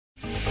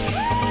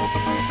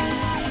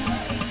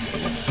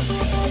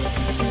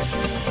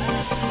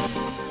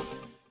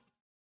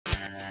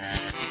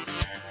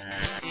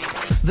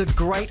The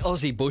Great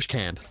Aussie Bush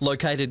Camp,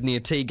 located near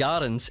Tea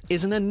Gardens,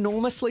 is an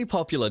enormously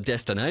popular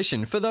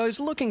destination for those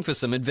looking for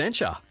some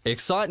adventure,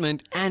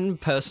 excitement and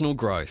personal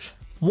growth.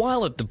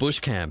 While at the Bush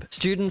Camp,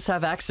 students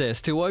have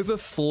access to over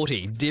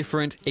 40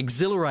 different,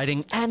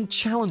 exhilarating and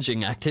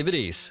challenging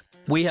activities.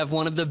 We have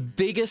one of the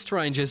biggest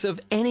ranges of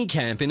any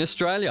camp in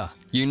Australia.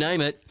 You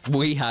name it,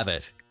 we have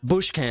it.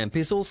 Bush Camp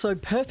is also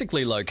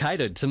perfectly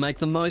located to make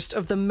the most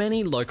of the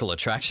many local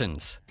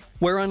attractions.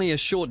 We're only a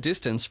short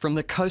distance from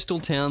the coastal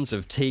towns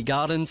of Tea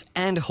Gardens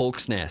and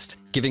Hawk's Nest,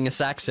 giving us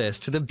access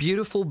to the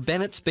beautiful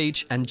Bennett's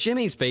Beach and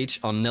Jimmy's Beach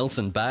on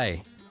Nelson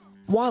Bay.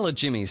 While at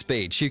Jimmy's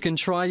Beach, you can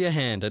try your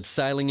hand at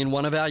sailing in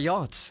one of our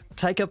yachts,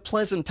 take a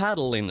pleasant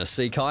paddle in the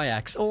sea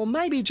kayaks, or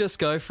maybe just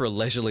go for a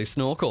leisurely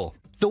snorkel.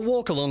 The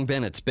walk along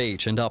Bennett's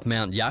Beach and up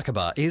Mount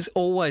Yakaba is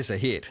always a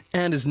hit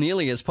and is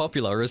nearly as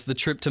popular as the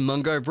trip to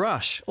Mungo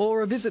Brush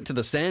or a visit to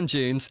the sand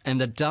dunes and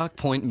the Dark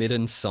Point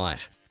Middens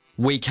site.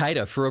 We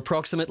cater for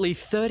approximately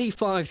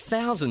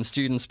 35,000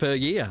 students per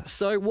year,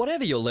 so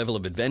whatever your level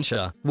of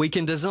adventure, we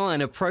can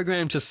design a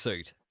program to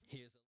suit.